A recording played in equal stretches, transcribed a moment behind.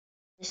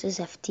This is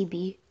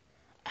FTB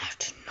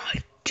at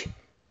night.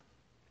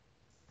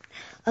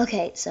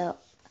 Okay, so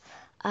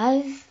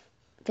I've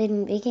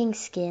been making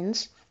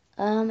skins,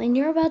 and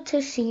you're about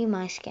to see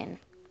my skin.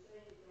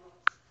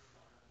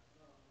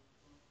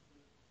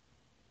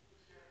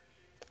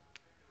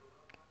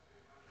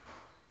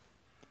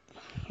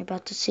 You're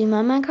about to see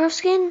my Minecraft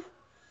skin.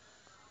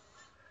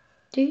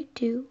 3,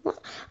 2, 1.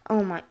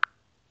 Oh my.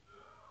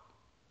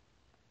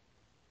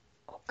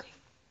 Okay.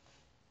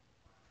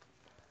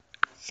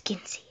 Skin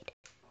seed.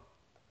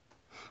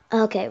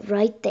 Okay,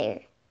 right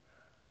there.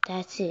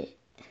 That's it.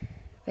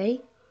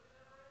 Ready?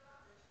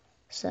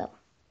 So,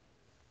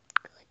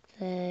 click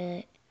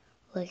that.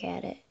 Look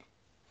at it.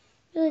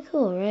 Really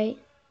cool, right?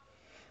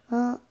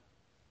 Well,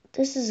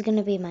 this is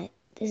gonna be my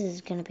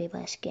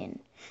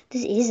skin.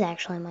 This is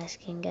actually my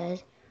skin,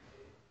 guys.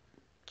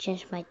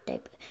 Change my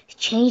diaper.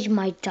 Change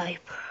my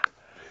diaper.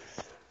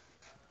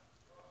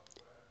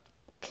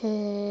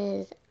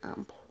 Cause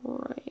I'm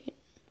praying.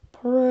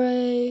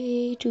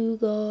 Pray to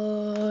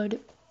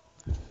God.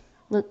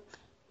 Look,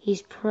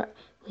 he's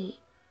wait.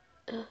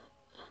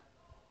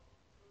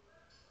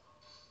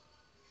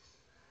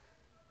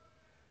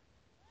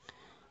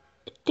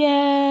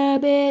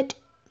 Damn it.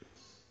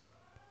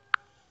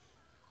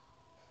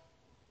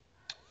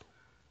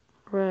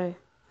 Hooray.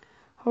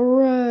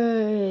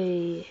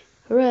 Hooray.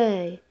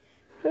 Hooray.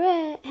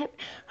 Hooray.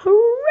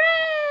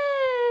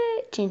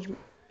 Hooray. Change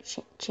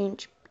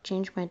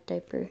my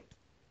diaper.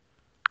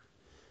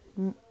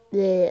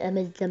 Yeah, I'm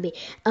a zombie.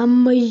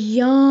 I'm a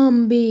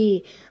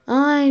zombie.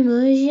 I'm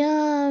a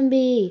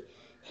zombie.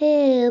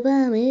 Help,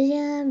 I'm a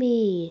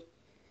zombie.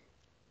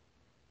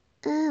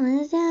 I'm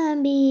a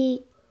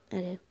zombie.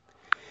 Okay.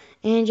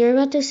 And you're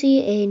about to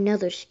see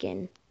another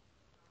skin.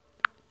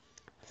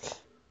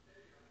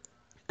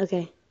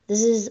 Okay.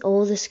 These are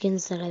all the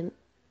skins that I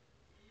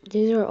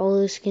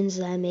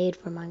made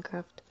for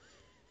Minecraft.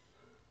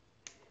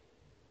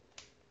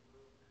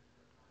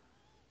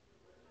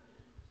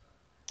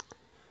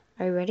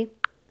 Are you ready?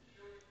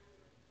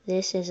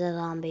 This is a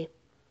zombie.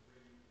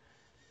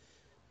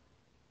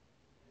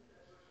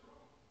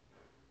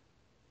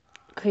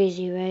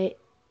 Crazy, right?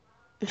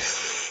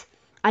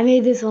 I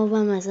made this all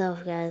by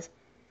myself, guys.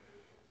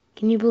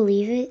 Can you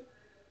believe it?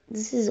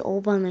 This is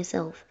all by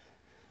myself.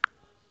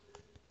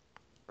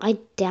 I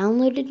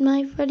downloaded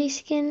my Freddy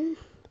skin.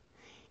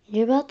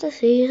 You're about to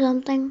see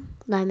something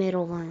that I made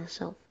all by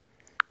myself.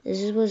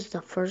 This was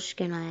the first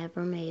skin I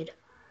ever made.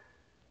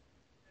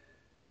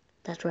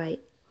 That's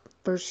right.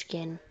 First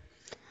skin.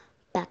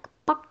 Back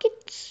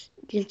pockets.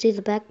 You can see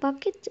the back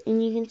pockets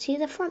and you can see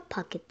the front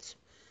pockets.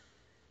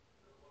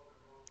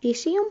 Do you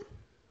see them?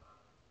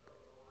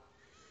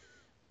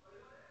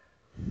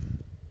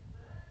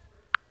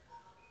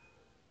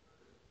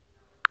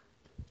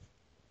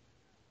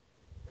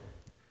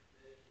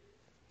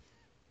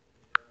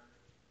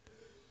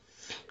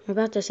 You're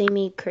about to see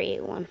me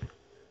create one.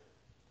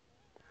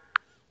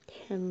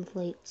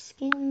 Template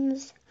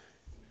skins.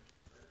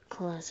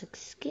 Classic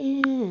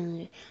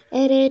skin.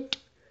 Edit.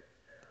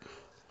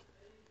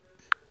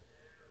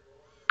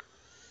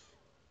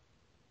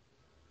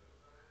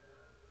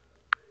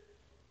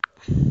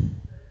 I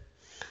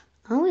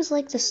always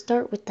like to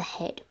start with the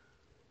head.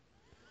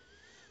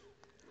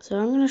 So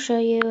I'm going to show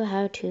you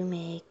how to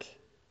make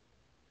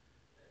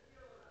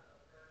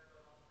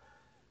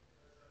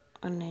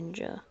a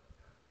ninja.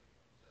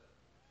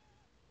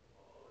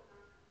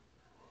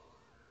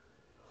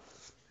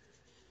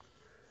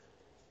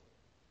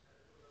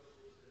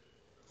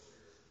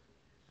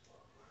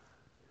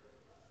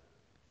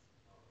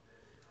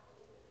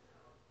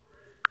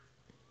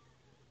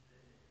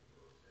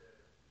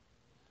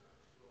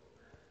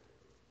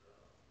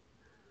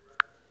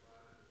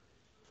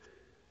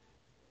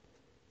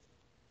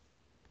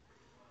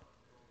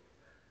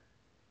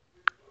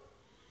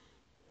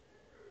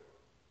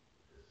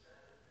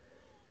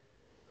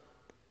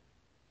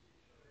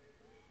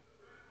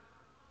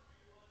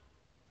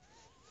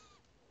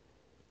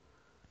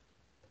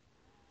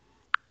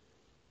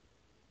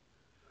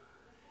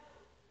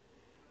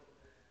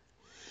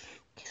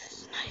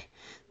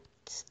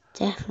 It's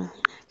definitely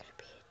not going to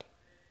be it.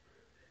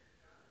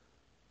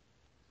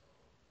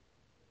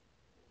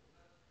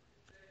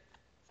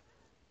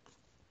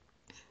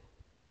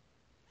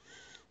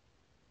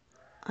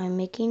 I'm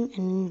making a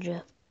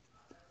ninja.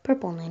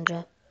 Purple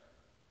ninja.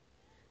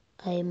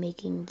 I am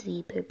making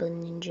the purple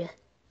ninja.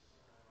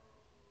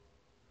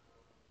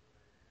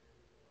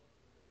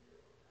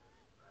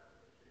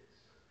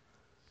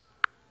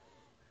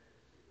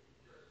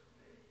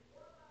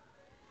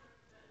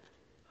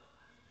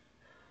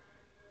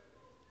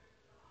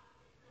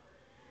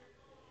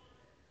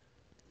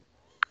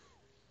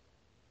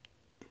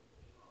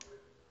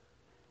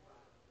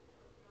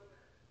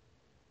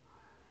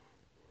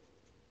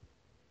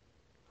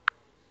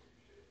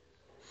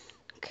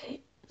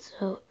 Okay,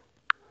 so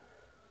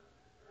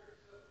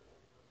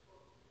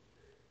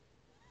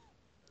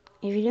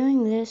if you're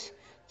doing this,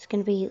 it's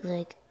gonna be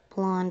like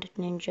blonde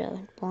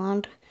ninja.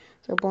 Blonde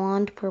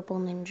purple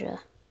ninja.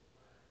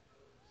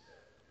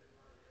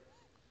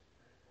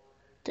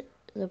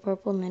 The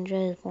purple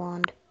ninja is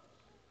blonde.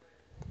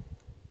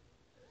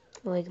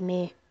 Like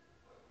me.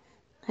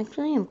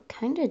 Actually, I'm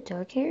kind of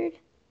dark-haired.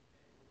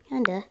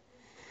 Kinda.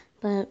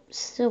 But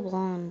still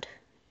blonde.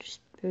 Just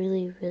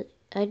really,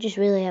 I just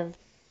really have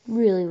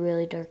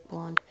really dark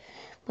blonde.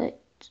 But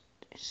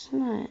it's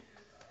not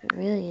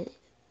really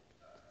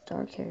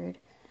dark-haired.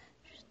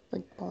 Just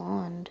like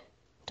blonde.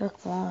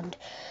 Dark blonde.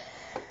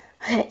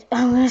 Okay,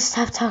 I'm gonna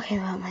stop talking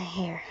about my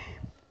hair.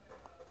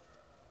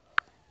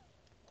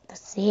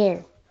 That's the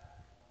hair.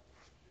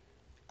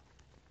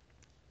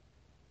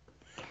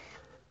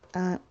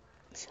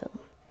 So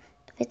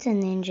if it's a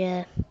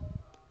ninja,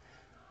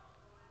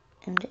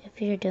 and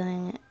if you're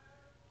doing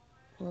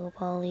low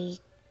poly,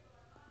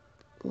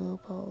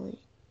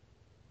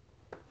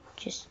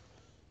 just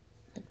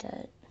like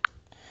that.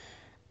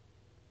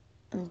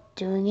 I'm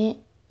doing it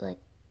like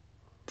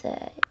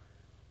that.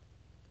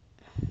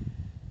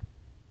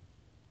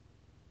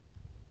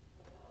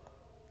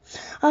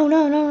 Oh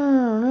no.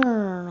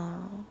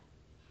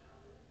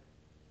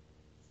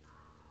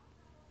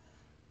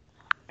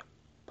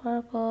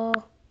 Purple.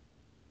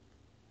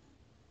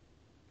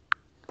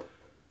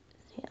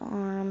 The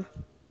arm.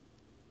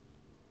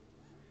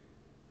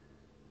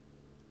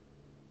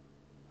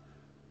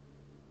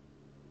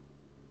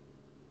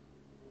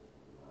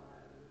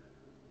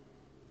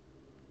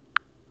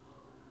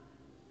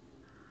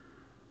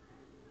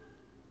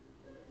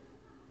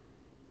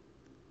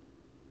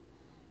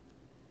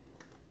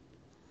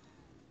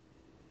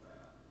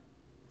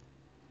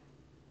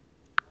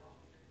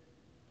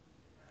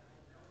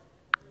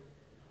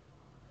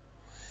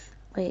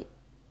 Wait,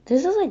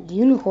 this is like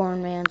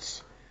Unicorn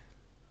Man's,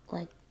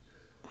 like,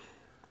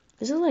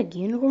 this is like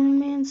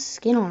Unicorn Man's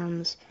skin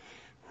arms.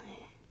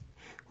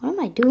 What am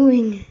I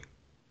doing?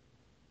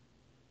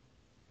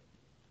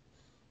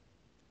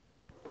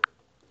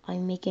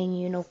 I'm making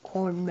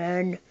Unicorn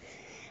Man.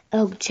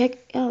 Oh, check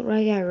out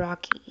my guy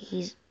Rocky.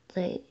 He's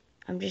like,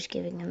 I'm just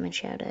giving him a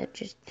shout out.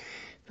 Just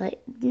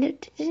like,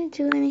 didn't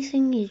do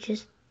anything. He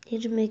just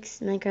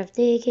makes Minecraft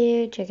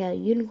daycare. Check out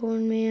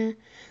Unicorn Man.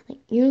 Like,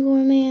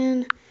 Unicorn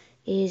Man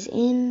is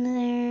in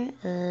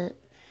there.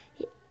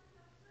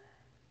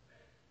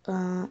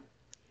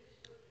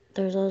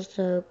 There's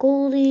also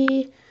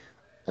Goldie,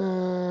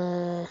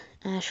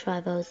 Ash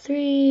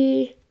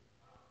 503.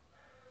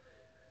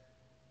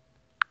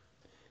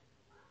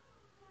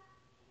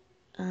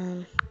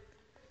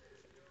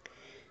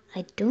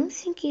 I don't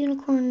think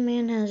Unicorn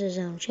Man has his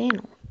own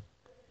channel.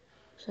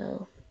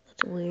 So,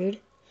 that's weird.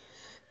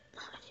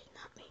 Oh, I did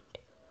not mean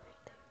to.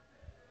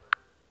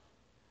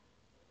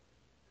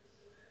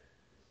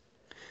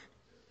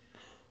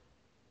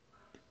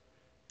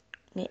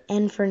 Okay,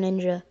 N for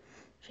Ninja.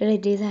 Should I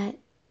do that?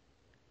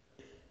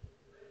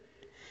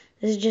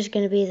 This is just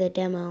going to be the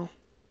demo.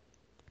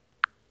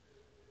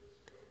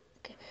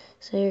 Okay,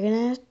 so you're going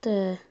to have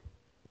to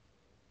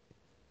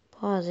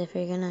pause if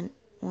you're going to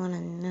want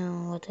to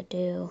know what to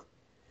do.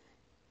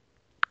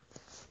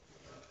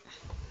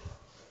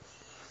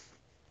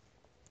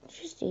 It's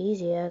just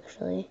easy,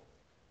 actually.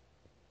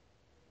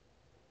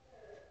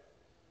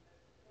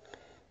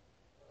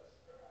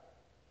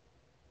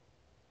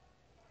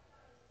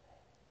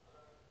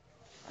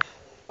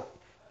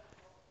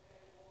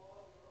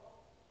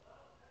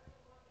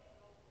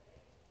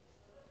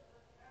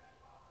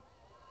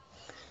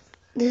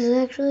 This is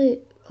actually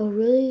a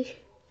really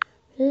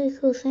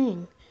cool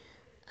thing.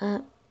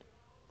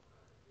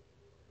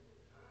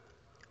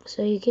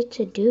 So you get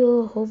to do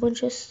a whole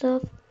bunch of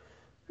stuff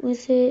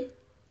with it.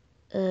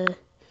 Get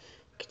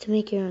to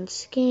make your own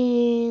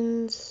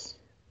skins.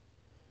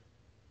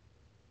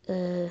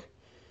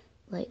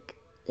 Like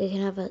they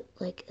can have a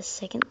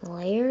second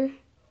layer.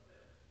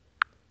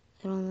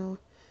 I don't know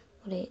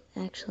what it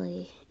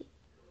actually.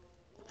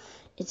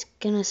 It's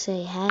gonna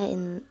say hat,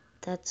 and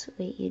that's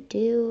what you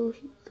do.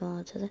 Go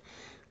into the.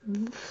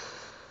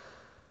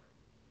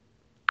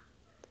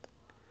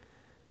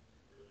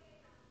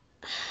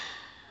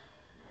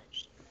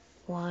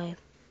 Why?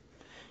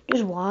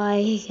 Just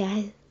why,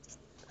 guys?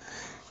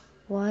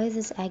 Why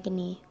this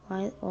agony?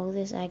 Why all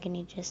this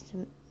agony just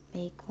to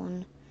make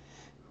one?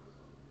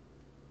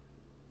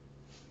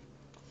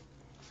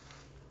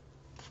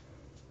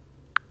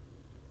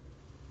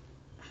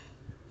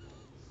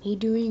 Me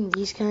doing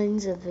these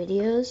kinds of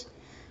videos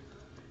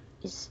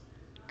is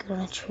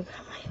gonna trigger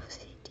my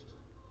OCD.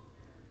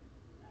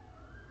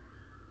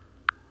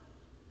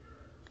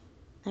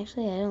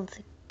 Actually, I don't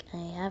think I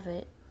have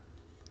it.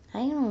 I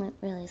don't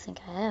really think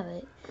I have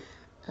it.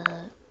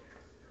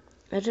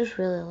 I just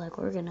really like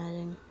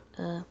organizing.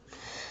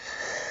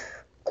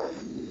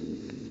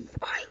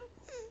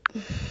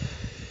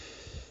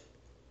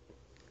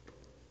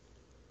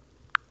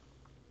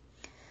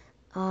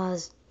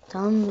 It's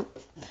done.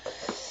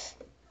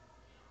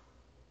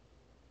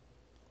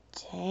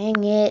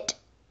 Dang it.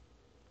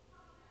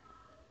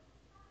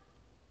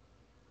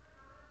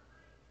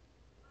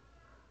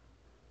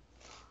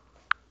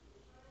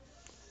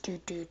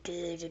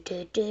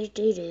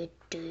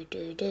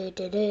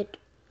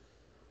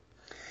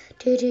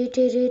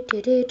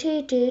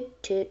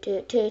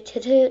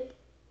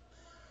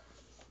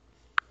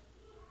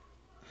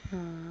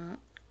 Uh,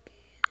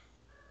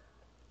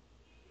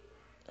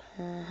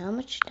 how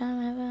much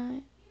time have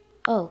I?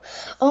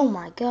 Oh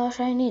my gosh,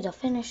 I need to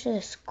finish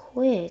this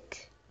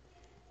quick.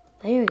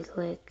 Very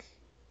quick.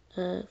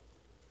 Uh,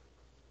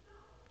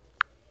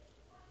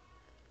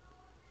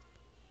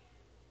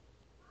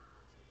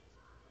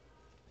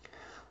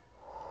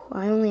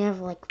 I only have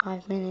like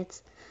 5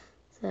 minutes,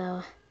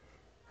 so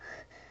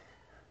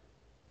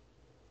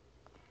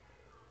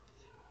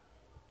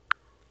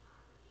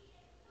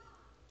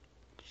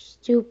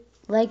just do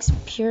legs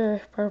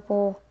pure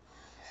purple,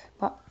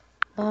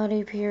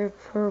 body pure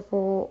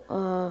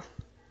purple.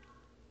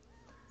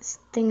 This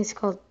thing is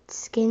called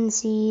skin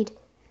seed.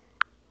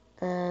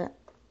 Uh,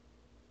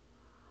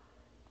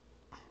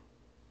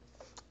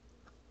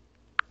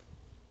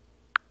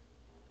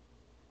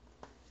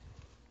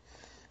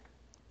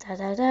 da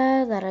da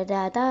da da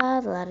da da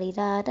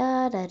da da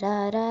da da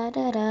da da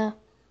da da.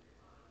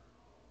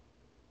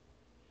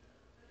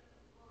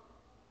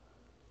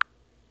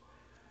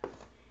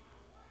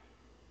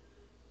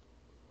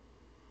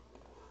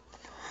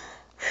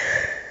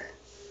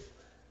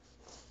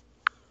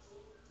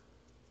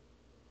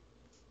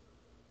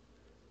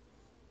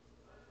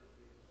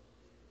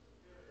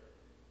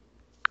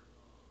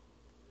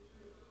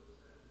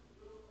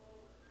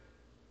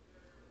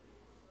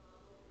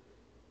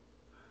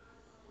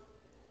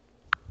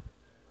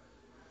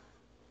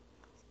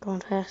 Going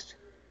fast.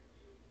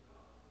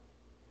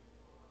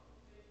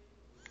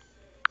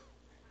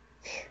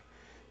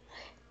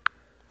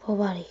 Full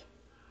body.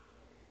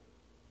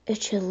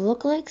 It should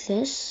look like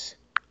this.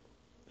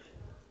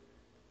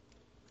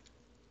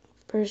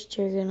 First,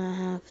 you're gonna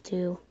have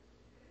to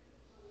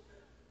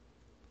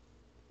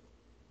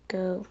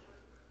go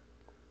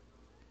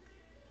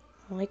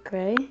like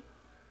gray. Okay.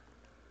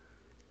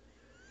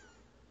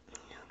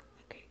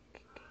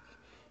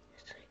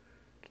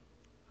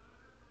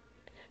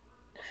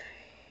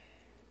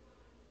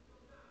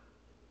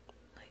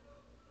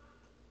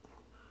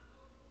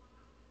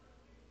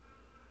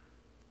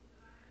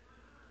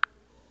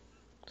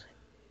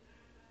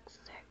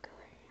 That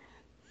color.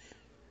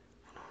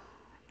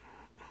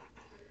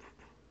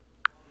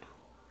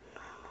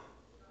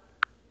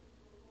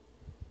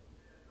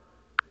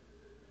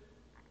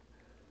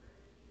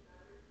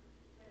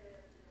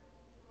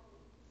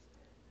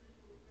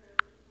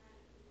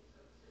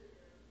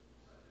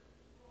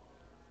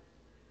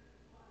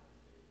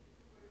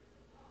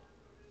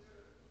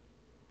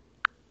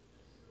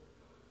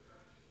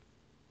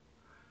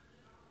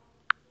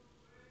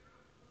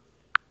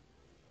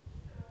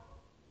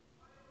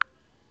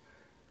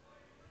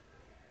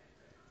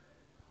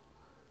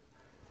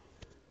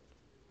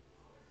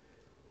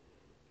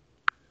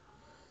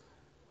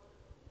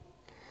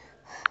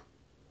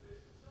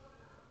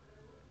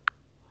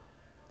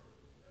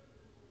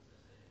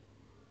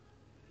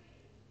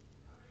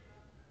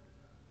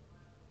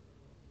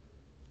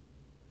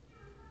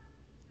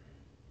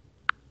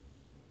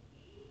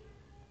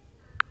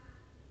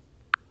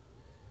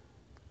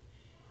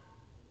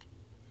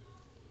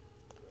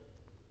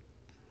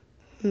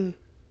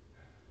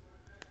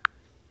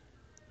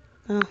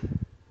 Well,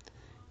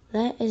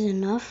 that is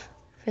enough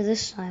for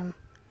this time.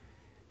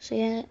 See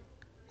ya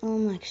all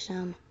next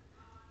time.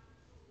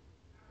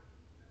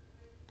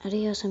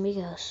 Adios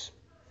amigos.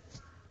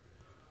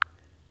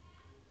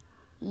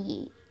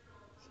 See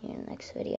you in the next video.